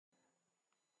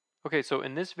Okay, so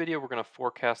in this video, we're going to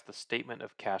forecast the statement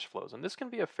of cash flows. And this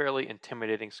can be a fairly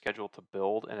intimidating schedule to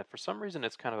build. And if for some reason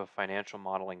it's kind of a financial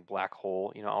modeling black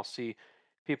hole, I'll see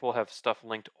people have stuff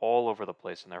linked all over the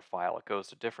place in their file. It goes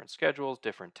to different schedules,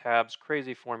 different tabs,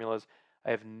 crazy formulas.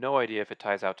 I have no idea if it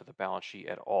ties out to the balance sheet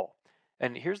at all.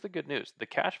 And here's the good news. The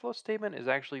cash flow statement is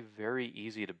actually very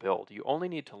easy to build. You only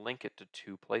need to link it to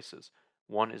two places.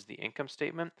 One is the income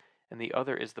statement and the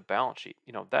other is the balance sheet.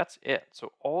 That's it.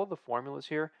 So all of the formulas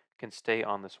here can stay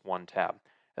on this one tab.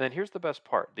 And then here's the best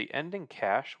part. The ending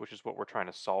cash, which is what we're trying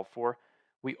to solve for,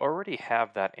 we already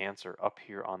have that answer up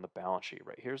here on the balance sheet,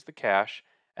 right? Here's the cash,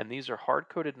 and these are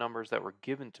hard-coded numbers that were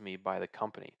given to me by the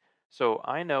company. So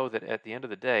I know that at the end of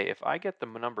the day, if I get the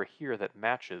number here that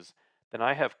matches, then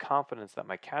I have confidence that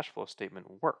my cash flow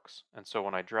statement works. And so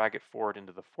when I drag it forward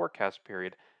into the forecast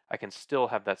period, I can still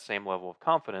have that same level of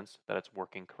confidence that it's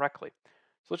working correctly.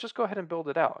 So let's just go ahead and build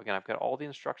it out. Again, I've got all the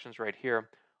instructions right here.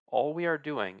 All we are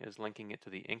doing is linking it to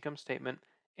the income statement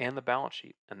and the balance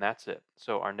sheet, and that's it.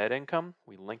 So our net income,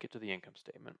 we link it to the income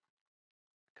statement.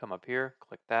 Come up here,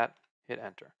 click that, hit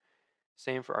enter.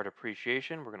 Same for our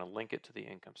depreciation, we're going to link it to the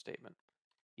income statement.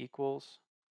 Equals,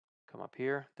 come up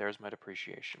here, there's my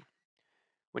depreciation.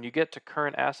 When you get to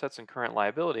current assets and current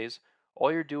liabilities,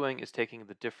 all you're doing is taking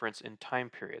the difference in time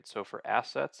period. So for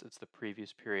assets, it's the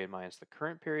previous period minus the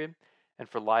current period. And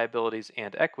for liabilities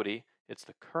and equity, it's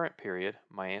the current period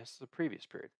minus the previous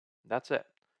period. That's it.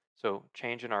 So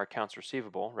change in our accounts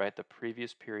receivable, right? The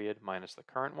previous period minus the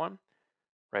current one.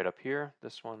 Right up here,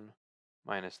 this one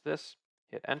minus this.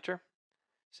 Hit enter.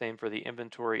 Same for the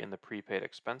inventory and the prepaid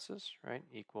expenses, right?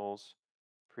 Equals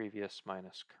previous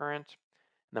minus current.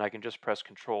 And then I can just press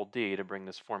Control D to bring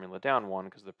this formula down one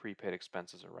because the prepaid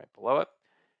expenses are right below it.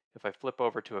 If I flip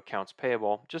over to accounts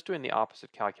payable, just doing the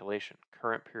opposite calculation,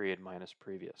 current period minus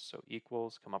previous. So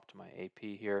equals, come up to my AP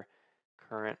here,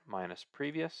 current minus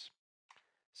previous.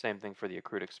 Same thing for the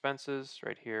accrued expenses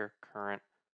right here, current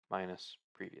minus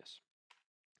previous.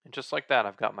 And just like that,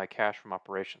 I've got my cash from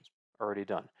operations already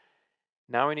done.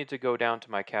 Now we need to go down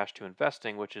to my cash to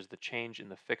investing, which is the change in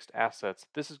the fixed assets.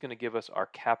 This is going to give us our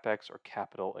CapEx or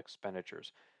capital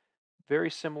expenditures.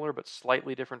 Very similar but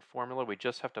slightly different formula. We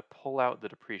just have to pull out the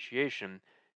depreciation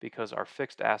because our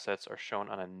fixed assets are shown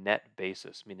on a net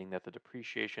basis, meaning that the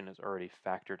depreciation is already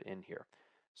factored in here.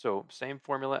 So same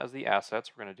formula as the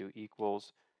assets. We're going to do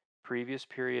equals previous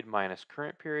period minus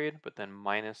current period, but then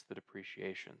minus the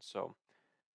depreciation. So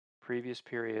previous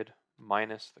period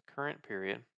minus the current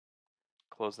period.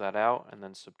 Close that out and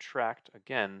then subtract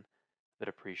again the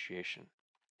depreciation.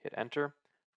 Hit enter.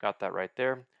 Got that right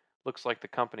there. Looks like the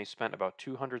company spent about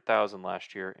 200,000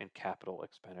 last year in capital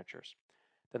expenditures.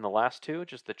 Then the last two,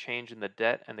 just the change in the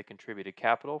debt and the contributed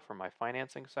capital for my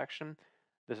financing section.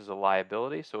 This is a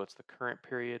liability, so it's the current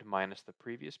period minus the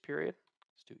previous period.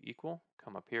 Let's do equal.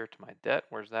 Come up here to my debt.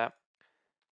 Where's that?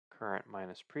 Current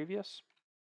minus previous.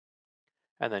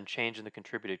 And then change in the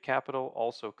contributed capital,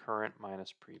 also current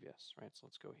minus previous, right? So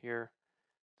let's go here.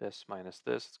 This minus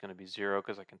this, it's going to be 0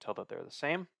 because I can tell that they're the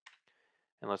same.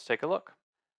 And let's take a look.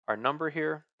 Our number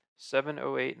here,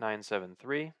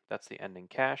 708,973, that's the ending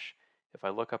cash. If I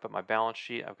look up at my balance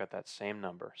sheet, I've got that same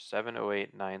number,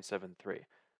 708,973.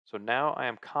 So now I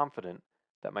am confident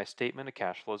that my statement of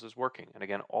cash flows is working. And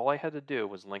again, all I had to do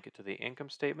was link it to the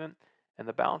income statement and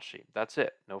the balance sheet. That's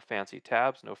it. No fancy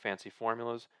tabs, no fancy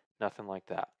formulas, nothing like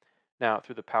that. Now,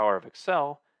 through the power of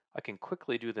Excel, I can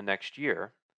quickly do the next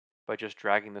year by just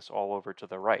dragging this all over to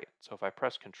the right. So if I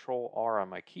press Control R on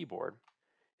my keyboard,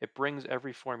 it brings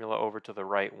every formula over to the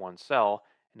right one cell.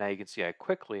 And now you can see I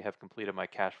quickly have completed my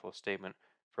cash flow statement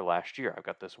for last year. I've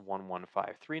got this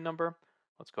 1153 number.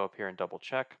 Let's go up here and double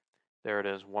check. There it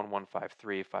is,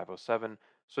 1153507.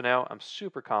 So now I'm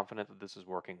super confident that this is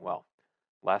working well.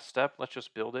 Last step, let's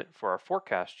just build it for our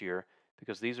forecast year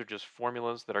because these are just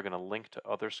formulas that are going to link to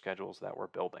other schedules that we're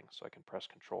building. So I can press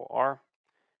Control R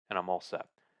and I'm all set.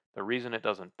 The reason it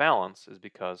doesn't balance is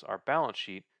because our balance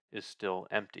sheet is still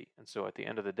empty. And so at the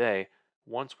end of the day,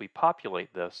 once we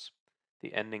populate this,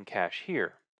 the ending cash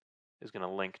here is going to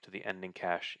link to the ending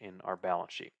cash in our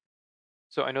balance sheet.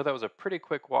 So I know that was a pretty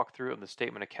quick walkthrough of the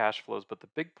statement of cash flows, but the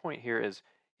big point here is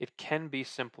it can be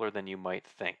simpler than you might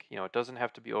think. It doesn't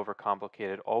have to be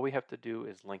overcomplicated. All we have to do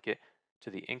is link it to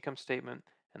the income statement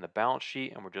and the balance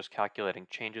sheet, and we're just calculating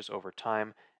changes over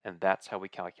time, and that's how we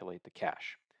calculate the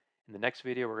cash. In the next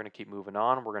video, we're going to keep moving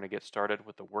on. We're going to get started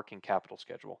with the working capital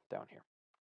schedule down here.